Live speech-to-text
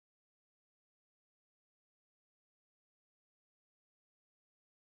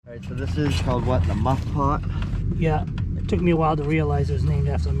Alright, so this is called what? The Muffpot? Yeah, it took me a while to realize it was named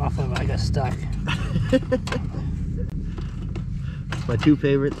after the muffler, but I got stuck. My two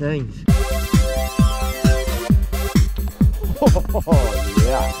favorite things. Oh,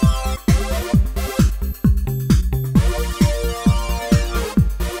 yeah.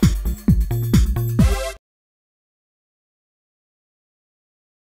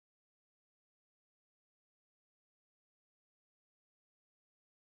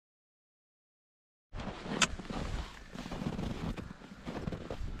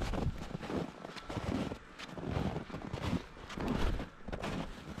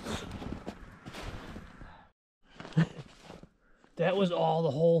 That was all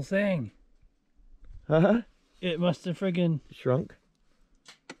the whole thing. Huh? It must have friggin' shrunk.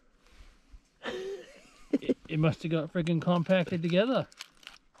 it must have got friggin' compacted together.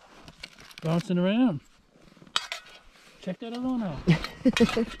 Bouncing around. Check that other one out.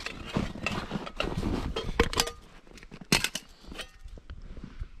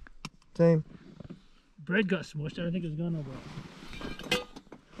 Same. Bread got smushed. I think it's gone over.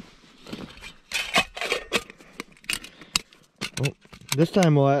 Well, this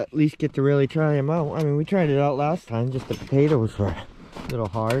time we'll at least get to really try them out. I mean, we tried it out last time. Just the potatoes were a little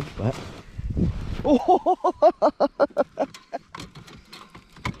hard, but...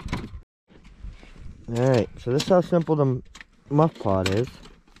 Alright, so this is how simple the Muffpot is.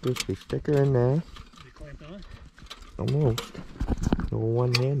 Basically stick her in there. Is it clamped on? Almost. A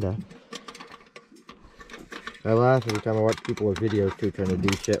one-hander. I laugh every time I watch people with videos too trying to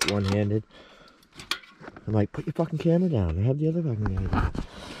do shit one-handed. I'm like, put your fucking camera down. I have the other fucking guy.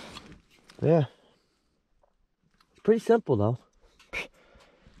 Yeah. It's pretty simple though.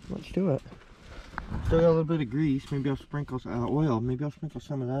 Let's do it. Still got a little bit of grease. Maybe I'll sprinkle some oil. Maybe I'll sprinkle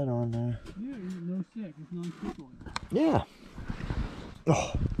some of that on there. Yeah, no stick. It's non-stick oil. Yeah.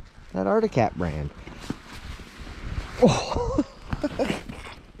 Oh, that Articat brand. Oh.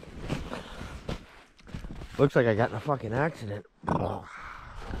 Looks like I got in a fucking accident. Oh.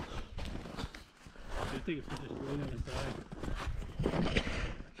 I think it's just right on the side.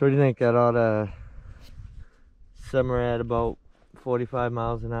 So what do you think? That ought to simmer at about 45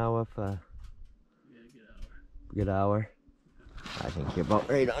 miles an hour for a good hour? I think you're about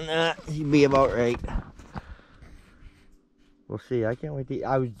right on that. You'd be about right. We'll see. I can't wait to eat.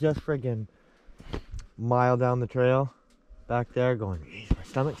 I was just friggin' mile down the trail back there going, geez, my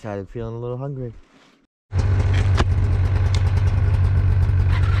stomach started feeling a little hungry.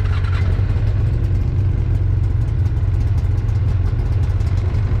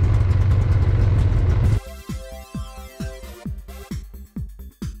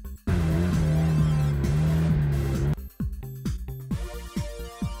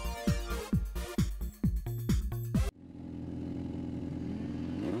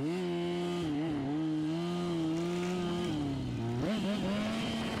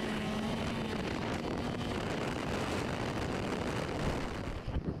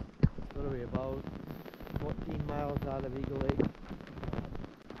 About 14 miles out of Eagle Lake.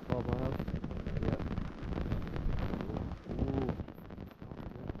 12 miles. Yep. Ooh.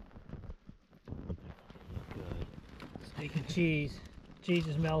 Good. Steak and cheese. Cheese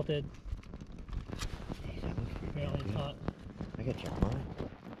is melted. Jeez, that looks pretty Apparently it's hot. I gotta check mine.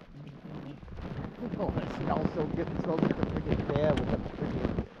 Oh, that smells so good. It smells like a freaking bear with a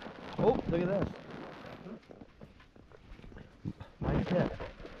freaking... Oh, look at this. Mine's hit.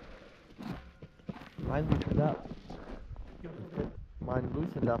 Mine loosened up. Mine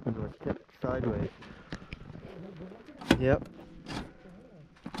loosened up and was tipped sideways. Yep.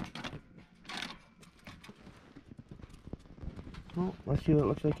 Well, let's see what it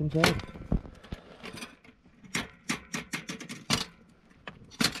looks like inside.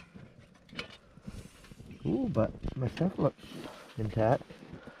 Ooh, but my stuff looks intact.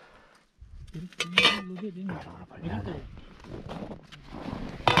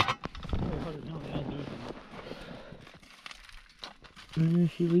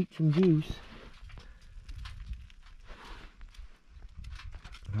 She leaked some juice.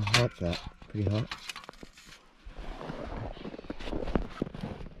 How hot's that? Pretty hot.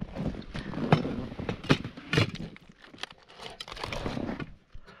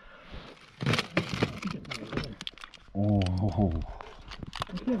 Oh.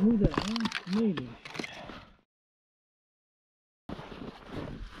 I can't move that, man. Maybe.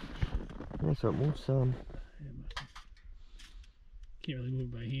 Yeah, so it moves some. Can't really move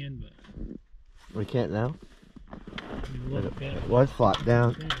it by hand, but We can't now? it was flopped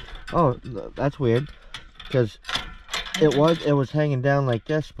down. Oh, that's weird. Because it was hanging down like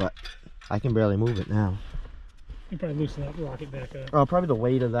this, but I can barely move it now. You probably loosen up, rock it back up. Oh, probably the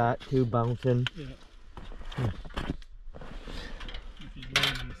weight of that too, bouncing. Yeah. If you lay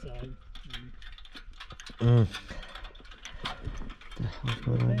on the side. What the hell's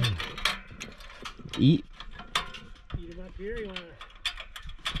going on here? Eat? Eat them up here, you wanna?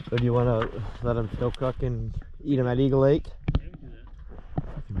 Or do you want to let them still cook and eat them at Eagle Lake? Yeah, we can do that.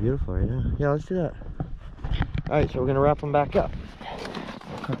 Fucking beautiful right now. Yeah, let's do that. Alright, so we're going to wrap them back up.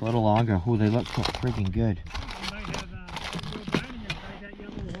 They'll cook a little longer. Oh, they look so freaking good. You might have a little dining inside that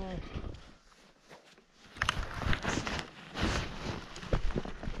yellow hole.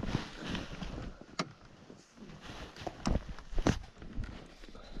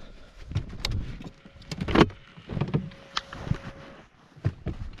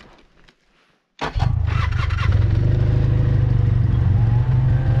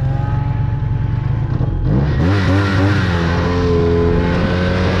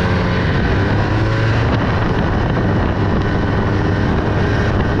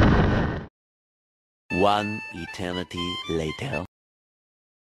 One eternity later.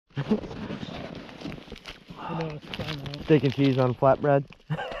 I know, it's fine now. Steak and cheese on flatbread.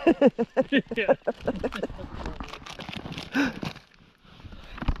 Yeah.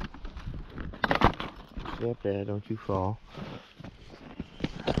 Stay up there, don't you fall.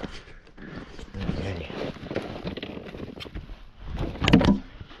 Okay.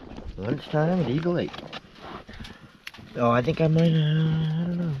 Lunchtime at Eagle Lake. Oh, I think I might, I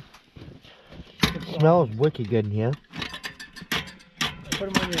don't know. It smells wicked good in here.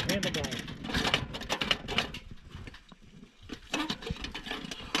 Put them on your handlebar.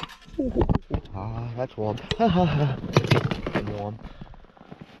 Ah, that's warm. Ha ha ha. Warm.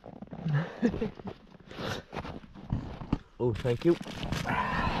 Oh, thank you.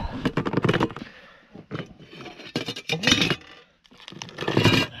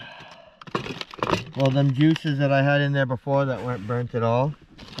 Well, them juices that I had in there before that weren't burnt at all,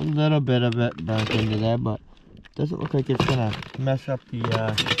 a little bit of it burnt into there, but it doesn't look like it's gonna mess up the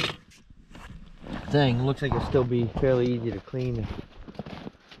thing. Looks like it'll still be fairly easy to clean.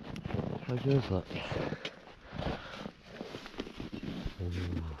 How's yours look? Ooh.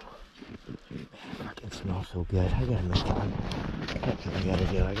 Fucking smells so good. I gotta make one. That's what I gotta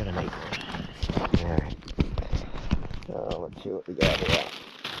do. I gotta make one. Alright. So let's see what we got here.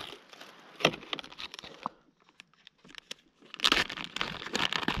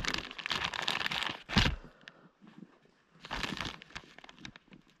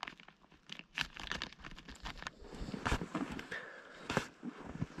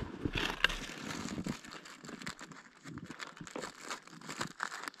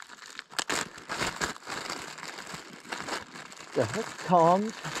 The heck, Tom?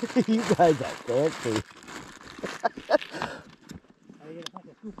 You guys are fancy.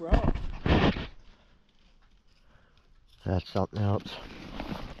 That's something else.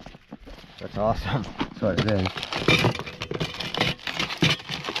 That's awesome. That's what it is.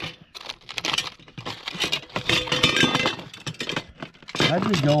 How did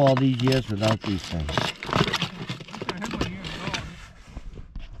we go all these years without these things?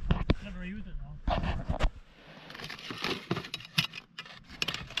 Never use it though.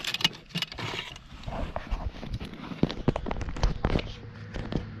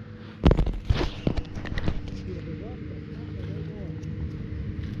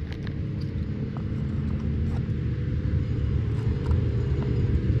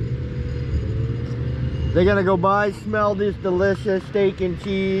 They're gonna go buy, smell this delicious steak and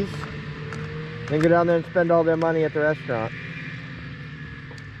cheese, then go down there and spend all their money at the restaurant.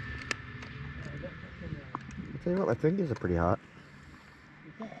 I'll tell you what, my fingers are pretty hot.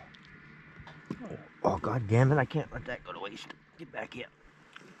 Oh, god damn it, I can't let that go to waste. Get back here.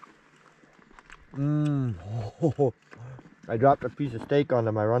 Oh, I dropped a piece of steak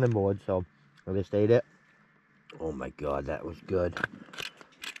onto my running board, so I just ate it. Oh my god, that was good.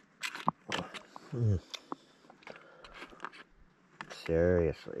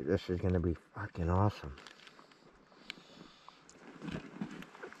 Seriously, this is gonna be fucking awesome.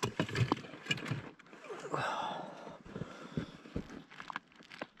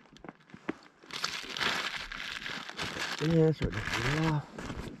 Yeah, that's what this is. You know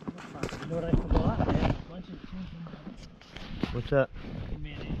what I forgot? I had a bunch of What's that?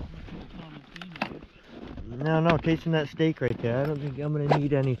 mayonnaise. No, tasting that steak right there. I don't think I'm gonna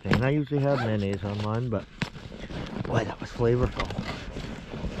need anything. I usually have mayonnaise on mine, but boy, that was flavorful.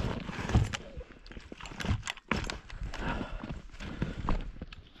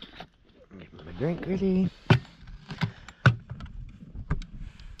 Get my drink ready.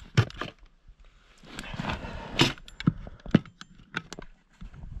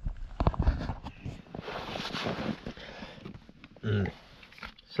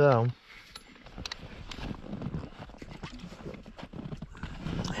 So,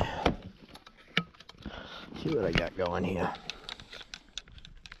 see what I got going here.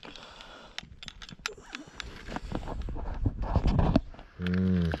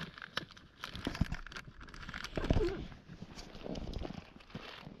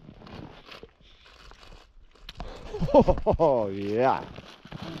 Oh, yeah.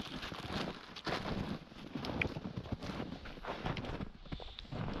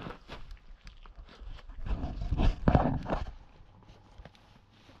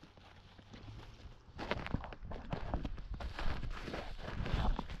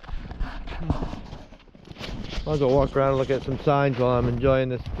 I'll go walk around and look at some signs while I'm enjoying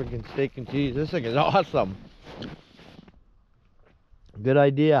this freaking steak and cheese. This thing is awesome. Good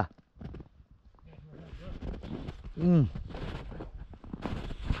idea.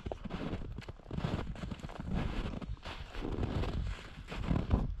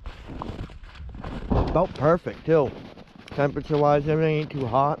 About perfect too. Temperature wise, everything ain't too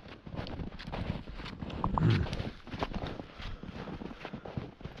hot.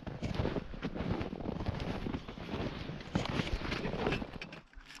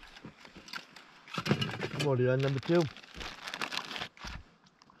 What are you on number 2?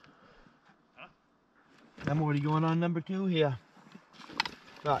 Huh? I'm already going on number 2 here.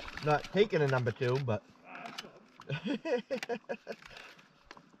 Not taking a number 2, but.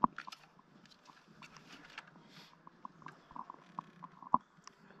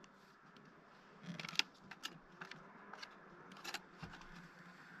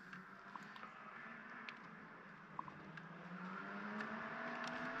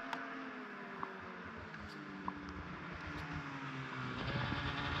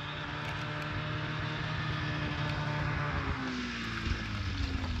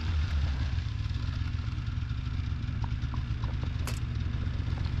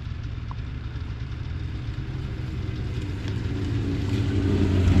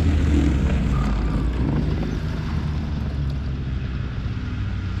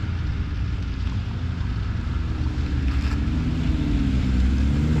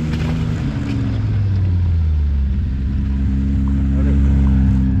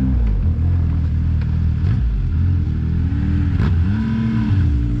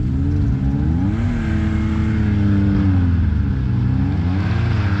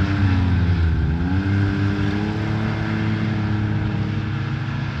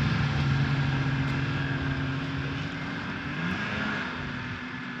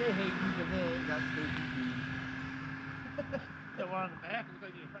 That one on the back looks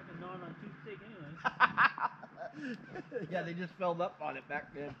like you're fucking gnawing on toothpick anyway. Yeah, they just filled up on it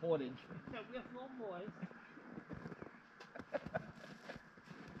back there in Portage. Yeah, we have no boys.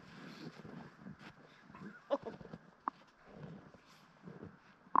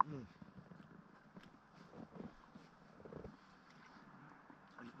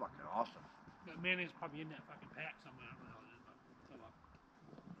 It's fucking awesome. That mayonnaise is probably in that fucking pack somewhere. I don't know how it is, but fill up.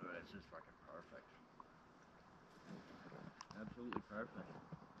 Oh, this is fucking perfect. Absolutely perfect.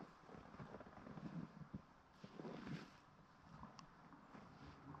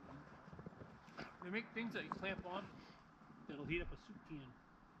 They make things that you clamp on that'll heat up a soup can.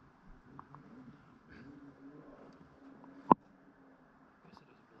 Guess it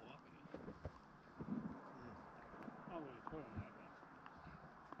doesn't blow up again. Oh, well, it's put on that, but.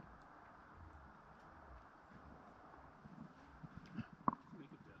 Make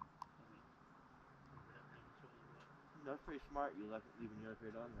it bit. That's pretty smart. You leaving yours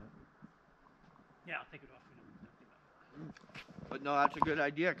right on there. Yeah, I'll take it off. But no, that's a good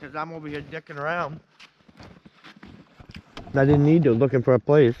idea because I'm over here dicking around. I didn't need to, looking for a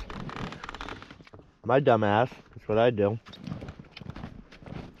place. My dumb ass. That's what I do.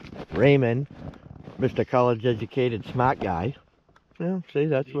 Raymond, Mr. College educated smart guy. Yeah, see,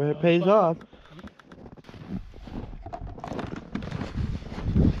 that's where it pays off.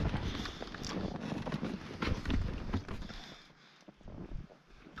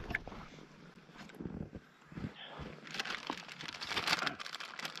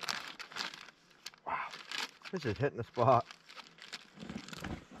 Wow, this is hitting the spot.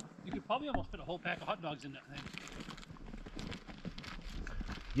 You could probably almost fit a whole pack of hot dogs in that thing.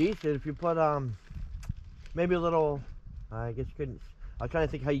 Decent if you put maybe a little. I guess you couldn't. I was trying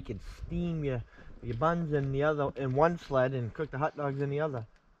to think how you could steam your buns in one sled and cook the hot dogs in the other.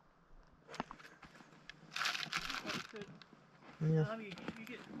 Yeah. I mean, you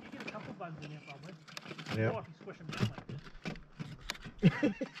get a couple buns in there probably. Yeah. Or if you squish them down like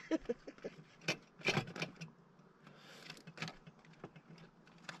this.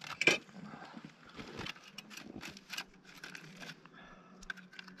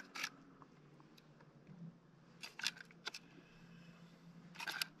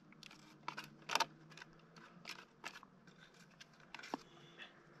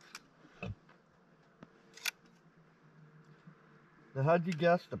 Now, how'd you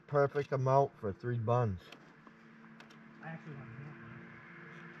guess the perfect amount for 3 buns? I actually want to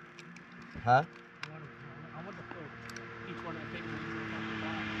know. Huh? I want to fill each one of the things.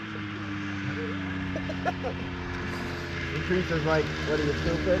 And Teresa's like, what are you,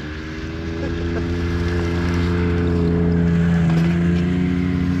 stupid?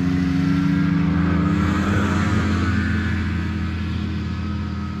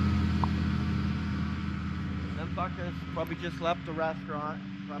 Them fuckers probably just left the restaurant.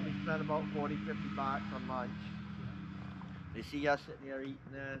 Probably spent about 40-50 bucks on lunch. They see us sitting here eating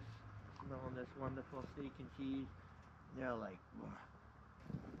this, smelling this wonderful steak and cheese. And they're like, "Whoa."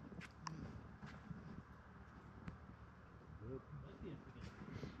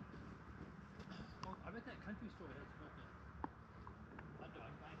 Well, I bet that country store has like a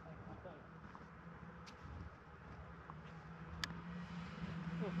hot dog.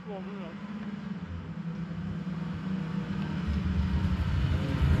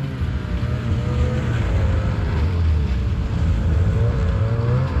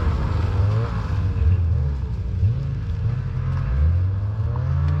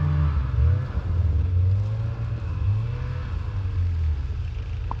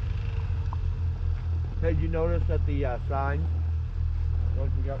 Hey, did you notice that the signs,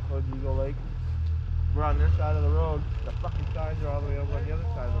 once we got close to Eagle Lake, we're on this side of the road, the fucking signs are all the way over on the other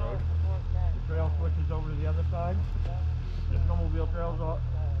side of the road. The trail switches over to the other side. The snowmobile trails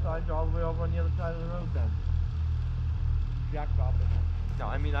signs are all the way over on the other side of the road then. Jack's office. No,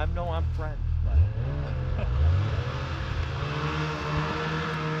 I mean, I know I'm friends, but...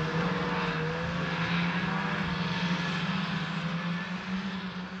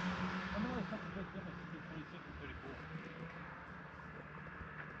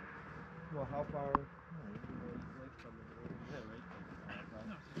 Well, how far? No, Lake from the road is there, right?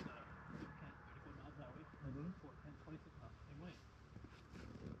 No, it's just 34 miles that way. 26 miles, same way.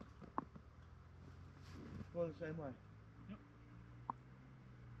 Go the same way. Yep.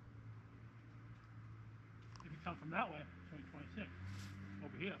 If you come from that way, it's only 26.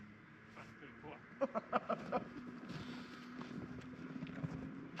 Over here, it's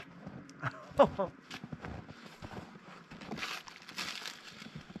 34.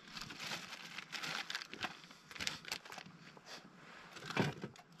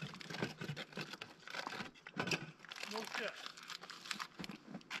 No shit.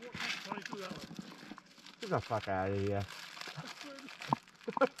 22 that way. Get the fuck out of here.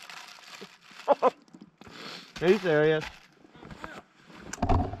 Are you serious?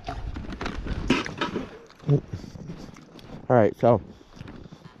 Alright, so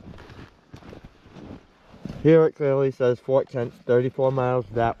here it clearly says Fort Kent's 34 miles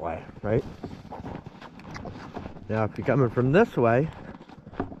that way, right? Now if you're coming from this way,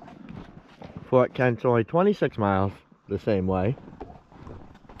 Fort Kent's only 26 miles the same way.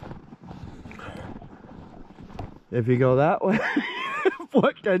 If you go that way,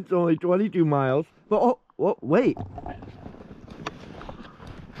 Fort Kent's only 22 miles. But oh, wait.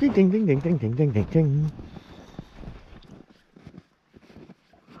 Ding ding ding ding ding ding ding ding ding.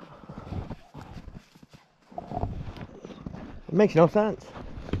 It makes no sense.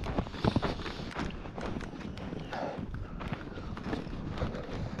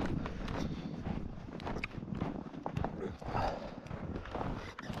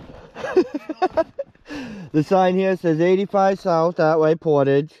 The sign here says 85 south, that way,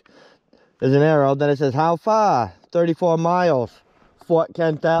 Portage. There's an arrow, then it says how far? 34 miles. Fort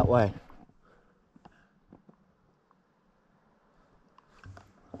Kent that way.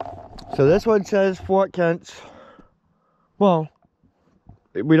 So this one says Fort Kent's, well,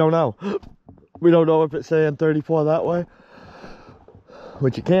 we don't know. We don't know if it's saying 34 that way,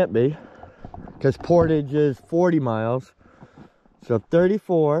 which it can't be, because Portage is 40 miles. So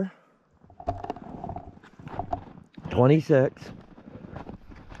 34, 26.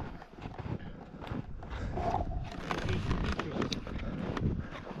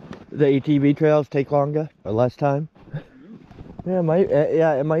 The ATV trails take longer or less time? Yeah,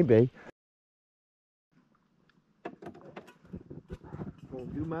 it might be. Gonna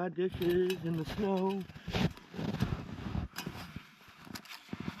do my dishes in the snow.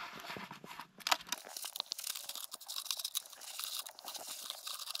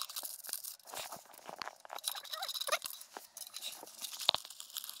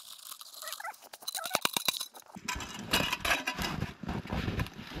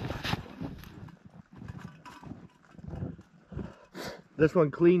 This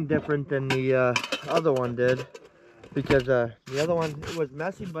one cleaned different than the other one did, because the other one, it was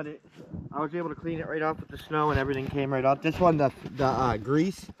messy, but I was able to clean it right off with the snow and everything came right off. This one, the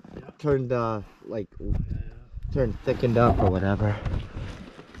grease turned like Turn thickened up or whatever.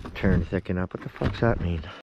 Turn thicken up. What the fuck's that mean?